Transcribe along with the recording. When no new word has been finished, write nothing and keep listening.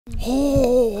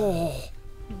Oh,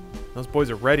 those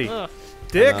boys are ready. Ugh.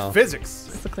 Dick physics.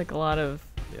 These look like a lot of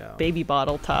baby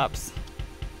bottle tops.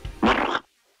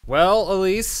 Well,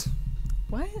 Elyse.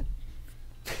 What?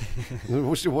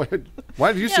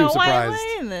 Why did you seem surprised? Why am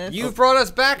I in this? You brought us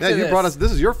back to this. Yeah, you brought us.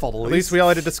 This is your fault, Elyse. At least we all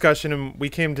had a discussion, and we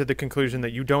came to the conclusion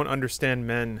that you don't understand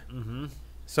men. Mm-hmm.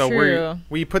 So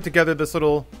we put together this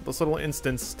little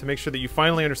instance to make sure that you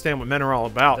finally understand what men are all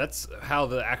about. That's how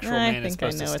the actual man is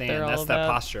supposed to stand. That's that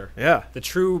posture. Yeah. The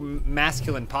true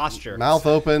masculine posture. Mouth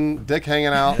open, dick hanging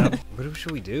out. What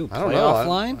should we do? I don't play know.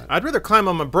 Offline? I'd rather climb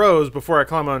on my bros before I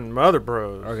climb on my other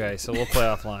bros. Okay, so we'll play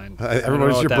offline.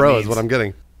 Everybody's your bro is what I'm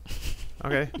getting.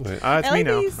 Okay. It's me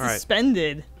now. All right.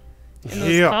 Suspended in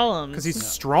those columns. Because he's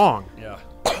strong. Yeah.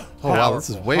 Oh, wow, this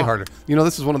is way harder. You know,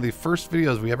 this is one of the first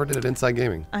videos we ever did at Inside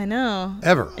Gaming. I know.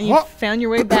 Ever. And you found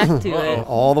your way back to it.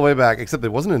 All the way back, except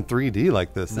it wasn't in 3D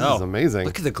like this. No. This is amazing.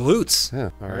 Look at the glutes. Yeah.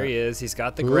 There he is. He's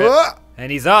got the grip.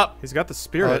 And he's up. He's got the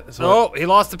spirit. Oh, he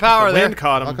lost the power there. Wind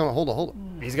caught him. How come? Hold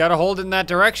on. He's got to hold it in that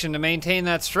direction to maintain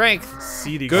that strength.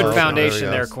 Seedy Good foundation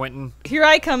there, Quentin. Here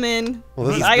I come in. Well,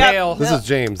 this is This is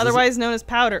James. Otherwise known as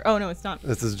powder. Oh, no, it's not.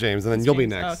 This is James, and then you'll be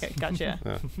next. Oh, okay,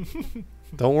 gotcha.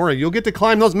 Don't worry, you'll get to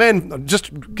climb those men.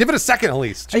 Just give it a second,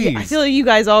 Elyse. Jeez. I feel like you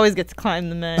guys always get to climb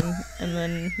the men, and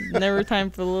then never time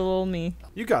for the little old me.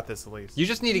 You got this, Elyse. You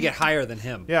just need to get higher than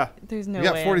him. Yeah. There's no way.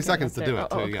 You got 40 seconds to do it,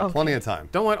 too. You got plenty of time.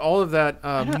 Don't let all of that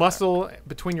muscle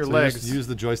between your legs. Just use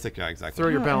the joystick, yeah, exactly. Throw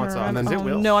your balance off. And then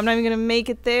Oh, no, I'm not even going to make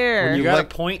it there. You got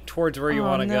to point towards where you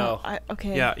want to go.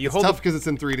 Okay. Yeah, it's tough because it's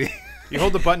in 3D. You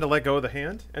hold the button to let go of the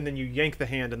hand, and then you yank the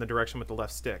hand in the direction with the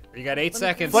left stick. You got 8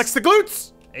 seconds. Flex the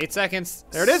glutes! 8 seconds.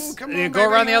 There it is. Come on, go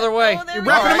around the other way. Oh, You're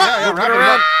wrapping him up. Yeah, wrap him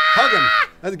around. Hug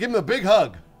him. Give him a big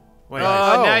hug. Wait,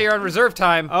 now you're on reserve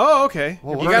time. Oh, okay.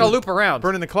 You got to loop around.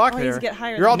 Burning the clock there. Get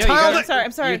higher. You're all tangled.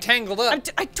 I'm sorry. You're tangled up.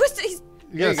 I twisted.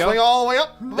 You gotta swing all the way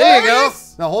up. There you go.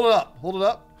 Now hold it up. Hold it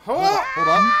up. Hold up.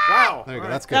 Wow. There you go.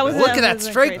 That's good. Look at that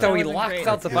strength, though. He locked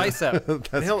out the bicep. That's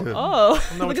good. Oh,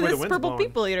 look at this purple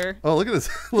people eater. Oh, look at his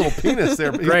little penis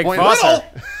there. Greg Foster.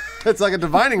 It's like a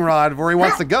divining rod where he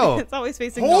wants to go. It's always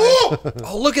facing north.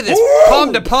 Oh, look at this.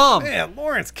 Palm to palm. Man,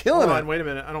 Lawrence killing Hold it. on, wait a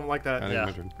minute. I don't like that.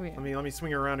 Yeah. Let me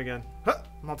swing her around again.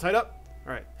 I'm all tied up.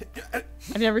 All right.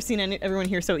 I've never seen everyone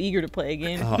here so eager to play a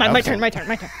game. Oh, my turn.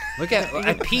 Look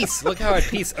at peace. Look how at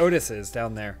peace Otis is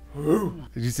down there. Did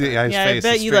you see his face?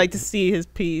 I bet you like to see his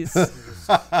piece.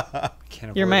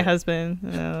 Can't You're my avoid it. husband.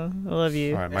 Oh, I love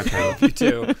you. All right, my turn. You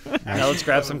too. Now let's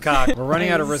grab some cock. We're running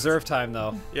out of reserve time,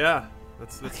 though. Yeah.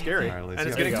 That's scary. All right, Elyse, And it's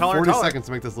you getting got taller and 40 taller. seconds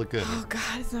to make this look good. Oh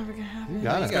God, it's never gonna happen. You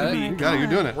got it. You got it. You're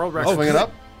doing it. World record. Swing it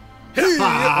up. Let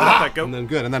that go. And then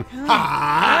good. And then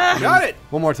Got it.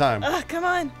 one more time. Come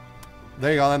on.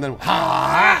 There you go. And then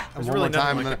That was one really more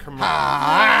time. nothing And like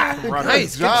then a commercial.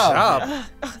 Nice. Good job.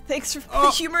 Thanks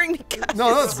for humoring me, guys.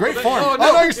 No, that's great form. Oh,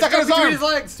 Oh no, you're stuck in his between arm. his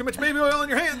legs. Too much baby oil on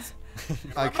your hands.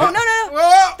 I Oh can't. no.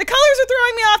 Whoa. The colors are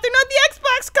throwing me off. They're not the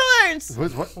Xbox colors.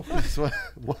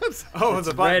 What? Oh, It's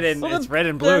the red buttons. and it's red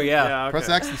and blue. Yeah. Yeah, okay. Press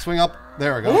X and swing up.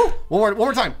 There we go. One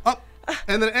more time. Up.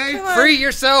 And then A. Free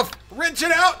yourself. Wrench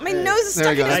it out. My nose is There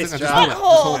stuck you in go. his Nice Just job.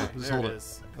 hold it. butthole. Just There hold it it.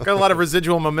 is. Got a lot of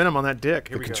residual momentum on that dick.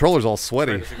 Here The we controller's all Try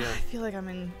sweaty. this again. I feel like I'm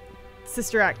in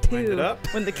Sister Act 2 Wind it up.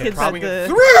 when the kids had Probably the.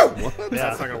 through.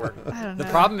 That's not gonna work. I don't know. The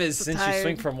problem is, I'm since you tired.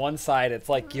 swing from one side, it's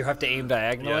like you have to aim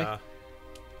diagonally. Yeah.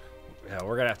 Yeah,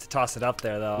 we're gonna have to toss it up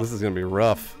there, though. This is gonna be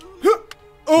rough.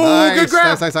 Oh, Nice, good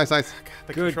grab. Nice.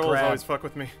 The Good controls grab. always fuck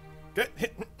with me. Good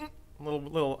hit.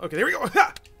 Little. Okay, there we go.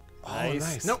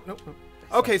 Nice. Nope.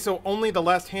 Okay, so only the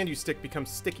last hand you stick becomes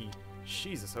sticky.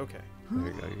 Jesus. Okay. There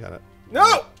you go. You got it.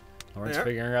 No. Lawrence There.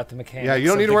 figuring out the mechanics. Yeah, you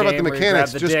don't need to worry about the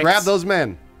mechanics. Just grab those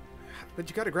men. But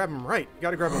you gotta grab them right. You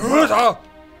gotta grab them.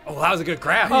 Oh, that was a good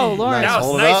grab. Oh, Lawrence. That was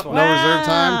Hold a it nice up. one. No reserve Wow.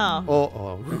 time.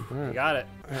 Oh. Okay. You got it.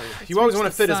 You always want to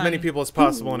reach the fit as many sun. people as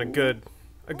possible in a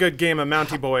good game of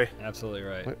Mountie Boy. Absolutely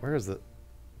right. Wait, where is it?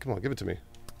 Come on, give it to me.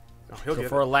 Oh, he'll Go get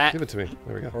for it. a lat Give it to me.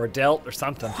 There we go. or a delt or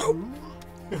something.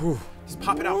 Just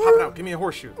pop it out. Give me a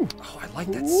horseshoe. Oh, I like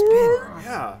that spin.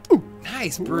 Yeah.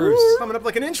 Nice, Bruce. Coming up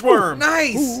like an inchworm.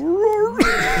 Nice.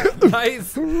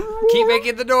 Nice. Keep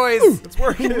making the noise. It's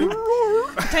working.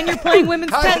 Pretend you're playing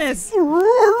women's tennis.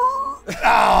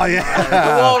 Oh yeah.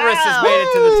 The walrus has made it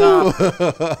to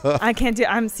the top. I can't do.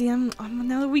 I'm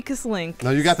now the weakest link.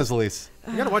 No, you got this, Elyse.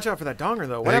 You gotta watch out for that donger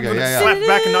though. What There you happens go, when yeah, it slaps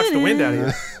back and knocks the wind out of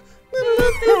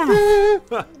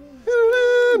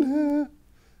you?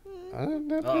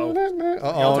 Oh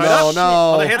All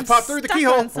no! the hands pop through the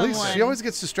keyhole. Elyse, she always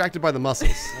gets distracted by the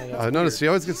muscles. I noticed she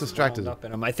always gets distracted.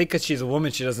 I think because she's a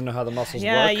woman, she doesn't know how the muscles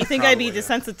Yeah, work. you think I'd be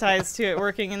desensitized to it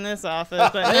working in this office,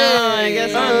 but no, I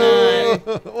guess I'm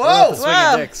not. Whoa!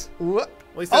 Wow. Dicks. What?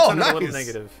 At least that Oh, sounded a little nice.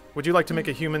 negative. Would you like to make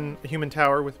a human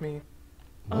tower with me?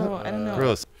 Oh, I don't know.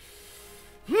 Gross.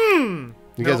 You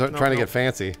guys are trying to get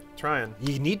fancy. Trying.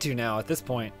 You need to now at this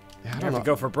point. Yeah, I You don't have to know.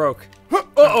 go for broke.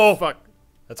 Oh fuck!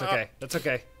 That's okay. That's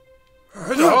okay.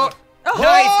 Oh.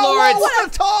 Nice, Lawrence. What a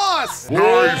toss!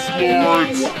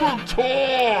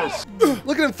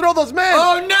 Look at him throw those men!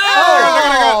 Oh no!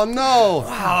 Oh no!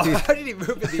 Wow, how did he move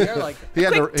in the air like that? He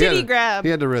had Quick titty grab. He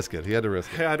had to risk it. He had to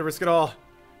risk it. I had to risk it all.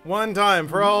 One time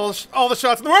for all the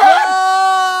shots in the world.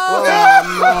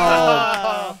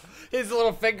 Oh His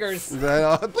little fingers.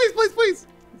 no! Please, please, please!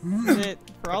 Is it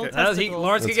for all the Now testicles?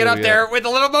 Lawrence can That's get up gonna be there with a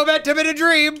little momentum and a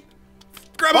dream.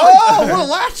 Grab on. Oh, what a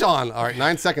latch on! All right,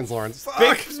 9 seconds, Lawrence.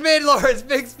 Big spin, Lawrence.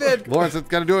 Big spin. Lawrence, it's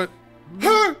got to do it.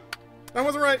 That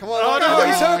wasn't right. Come on, Oh Lawrence. no!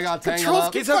 He's I hooked. got tangled Controls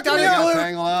up. keep He's hooked fucking on me the up. glue.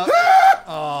 Tangled up.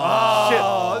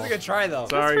 Oh, that's a good try though. That's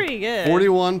Sorry. pretty good.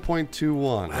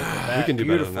 41.21. We can do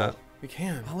better than that. We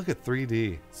can. Oh, look at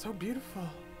 3D. So beautiful.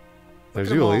 There's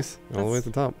at you, them all. Elyse. All the way at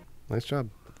the top. Nice job.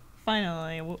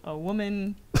 Finally, a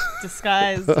woman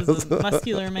disguised as a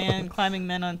muscular man climbing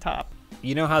men on top.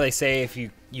 You know how they say if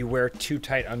you wear too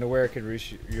tight underwear, it could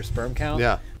reduce your sperm count?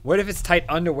 Yeah. What if it's tight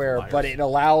underwear, but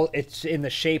it's in the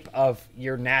shape of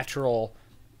your natural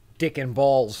dick and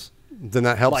balls? Then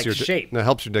that helps Like your shape. That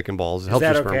helps your dick and balls. It helps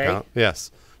that your sperm okay? count. Yes,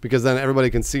 because then everybody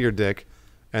can see your dick,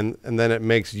 and then it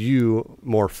makes you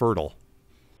more fertile.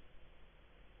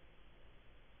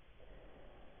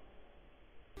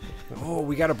 Oh,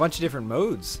 we got a bunch of different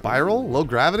modes. Spiral, low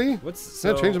gravity. What's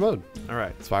Yeah, change the mode. All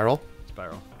right. Spiral.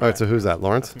 Spiral? All right. So who's that?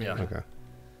 Lawrence. me. Yeah. Okay.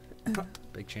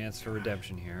 Big chance for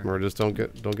redemption here. Or just don't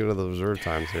get into the reserve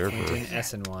times here. Funhaus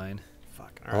S and wine.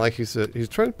 Fuck. I like he's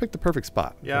trying to pick the perfect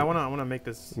spot. Yeah, I wanna make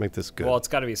this. Make this good. Well, it's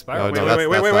got to be a spiral. Oh, no, Wait.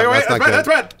 that's That's not bad. good. That's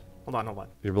bad. Hold on.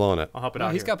 You're blowing it. I'll help it No,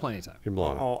 out. he's here. got plenty of time. You're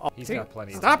blowing it. He's got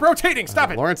plenty of time. Stop rotating. Stop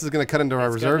it. Lawrence is going to cut into our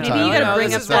reserve Maybe time. you gotta No, bring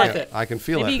this us is back. worth it. I can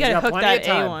feel Maybe you it. gotta got hook plenty of that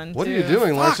time. A1. What are too. you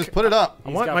doing, Lawrence? Just put it up. I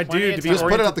want got my plenty dude of to be time. Just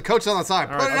put it up. The coach on the side.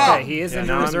 Put it Okay, up. he is in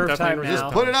now the I'm reserve definitely time reserve now.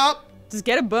 Just put it up. Just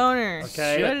get a boner.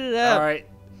 Okay. Shut it up. All right.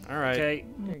 All right. Okay.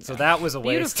 So that was a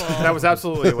waste. Beautiful. That was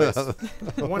absolutely a waste.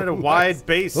 I wanted a wide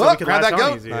base so Oh, we could grab latch that on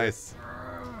goat. easier. Nice.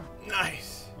 Nice.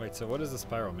 Wait, so what does the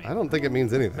spiral mean? I don't think it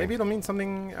means anything. Maybe it'll mean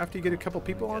something after you get a couple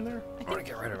people on there. I want to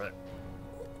get rid of it.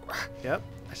 Yep.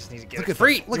 I just need to get Look it at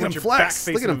free. Look You at want him your back flex.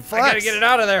 facing Look at him him. flex. I gotta get it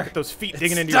out of there. Those feet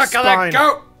digging into your Stuck on spine. that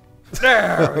goat.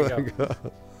 There we go.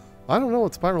 I don't know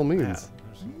what spiral means.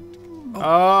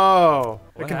 Oh,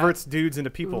 it What converts dudes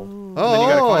into people. Oh,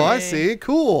 climb. I see.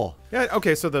 Cool. Yeah.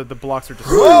 Okay. So the blocks are just.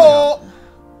 Oh,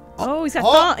 Oh, he's got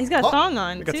Oh, he's got a thong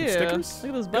on They got too. some stickers? Look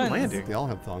at those Good buttons. landing. they all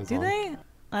have thongs Do on. they?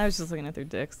 I was just looking at their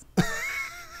dicks. I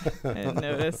didn't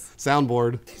notice.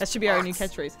 Soundboard. That should be our new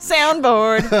catchphrase.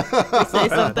 Soundboard. We say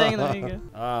something, there you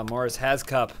go. Morris has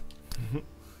cup.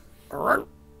 Come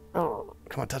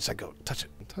on, touch that goat. Touch it.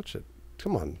 Touch it.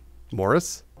 Come on,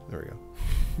 Morris. There we go.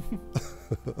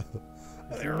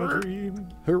 Dream.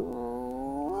 There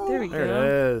we There go.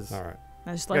 it is. All right.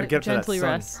 Now just Gotta let it get to that gently sun.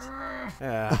 rest.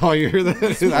 Yeah. Oh, you hear that?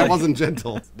 That wasn't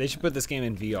gentle. They should put this game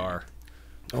in VR.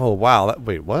 Oh, wow.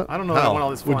 Wait, what? I don't know if I How? want all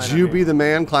this Would flying you at be me. the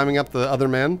man climbing up the other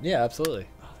men? Yeah, absolutely.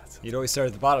 You'd always start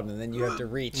at the bottom, and then you have to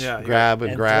reach. Yeah. you Grab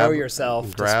and grab. throw yourself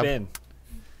and to grab. spin.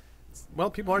 Well,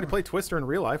 people already play Twister in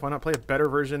real life. Why not play a better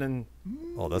version in?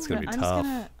 Oh, that's going to be I'm tough.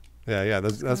 just gonna Yeah,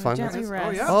 that's fine. gently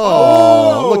rest. yeah.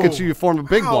 Oh, look at you. You formed a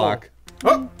big Wow. block.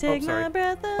 Oh, Take sorry. my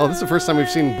breath Oh, this is the first time we've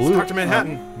seen Blue. Dr.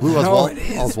 Manhattan. Blue No, it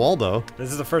is. Oswaldo.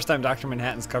 This is the first time Dr.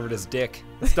 Manhattan's covered his dick.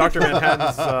 It's Dr.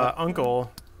 Manhattan's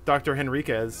uncle, Dr.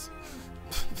 Henriquez.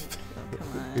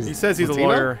 He says he's a Latino?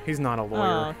 lawyer. He's not a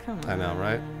lawyer. Oh, come on. I know,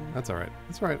 right? That's all right.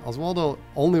 That's all right. Oswaldo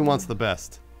only wants the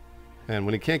best. And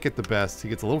when he can't get the best, he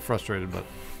gets a little frustrated, but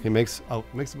he makes of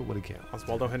what he can.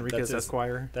 Oswaldo Henriquez That's his-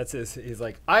 Esquire. That's his. He's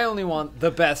like, I only want the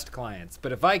best clients,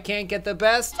 but if I can't get the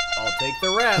best, I'll take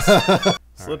the rest.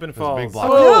 Slip and There's a falls. big block.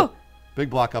 Oh, Big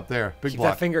block up there. Big Keep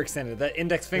block. that finger extended. That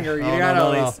index finger. You Oh, got no,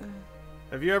 all no, these.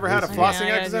 Have you ever had a Yeah, flossing I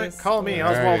gotta accident? just- Call me, There you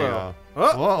Oswaldo. go.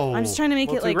 Oh, Whoa. I'm just trying to make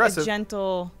Well, it too like aggressive. a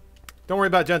gentle. Don't worry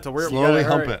about gentle. We're Slowly gotta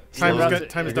hump hurry. it. Time is Slowly. good.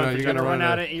 Time is You're done for gonna gentle. run run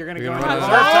out out of it. You're gonna You're go gonna into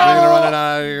run reserve out. time. You're gonna run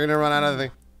out. You're gonna run out of the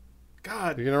thing.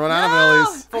 God. You're gonna run out of it,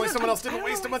 Elyse. If only someone else didn't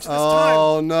waste a bunch of this time.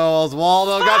 Oh no,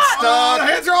 Oswaldo got Oh, the stuck.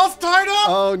 hands are all tied up.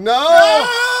 Oh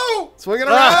no! No! Swing it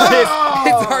around.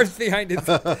 His arms behind his.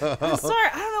 I'm sorry.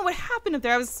 I don't know what happened up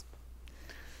there. I was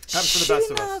Happens for the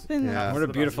best of shooting us. up and Yeah. What a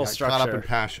beautiful Got caught up in structure.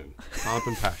 passion. Caught up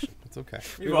in passion. It's okay.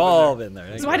 We've all been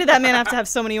there. So why did that man have to have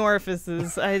so many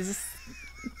orifices? I just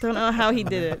don't know how he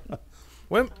did it.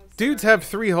 Well, dudes have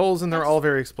 3 holes and they're all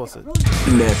very explicit.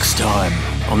 Next time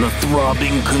on the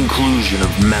throbbing conclusion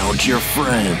of Mount Your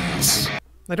Friends.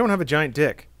 I don't have a giant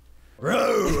dick.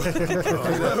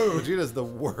 Vegeta's the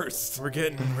worst. We're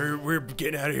getting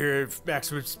out of here at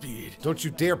maximum speed. Don't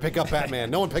you dare pick up Batman.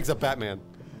 No one picks up Batman.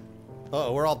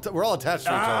 Uh-oh, we're all attached to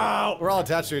each other. We're all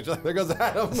attached to each other. There goes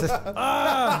Adam.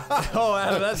 Oh,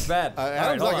 Adam, that's bad.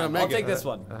 Adam's not gonna make it. I'll take this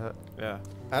one. Yeah.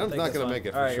 Adam's not gonna make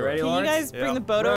it. All right, you ready, Can you Lawrence? guys bring the boat over?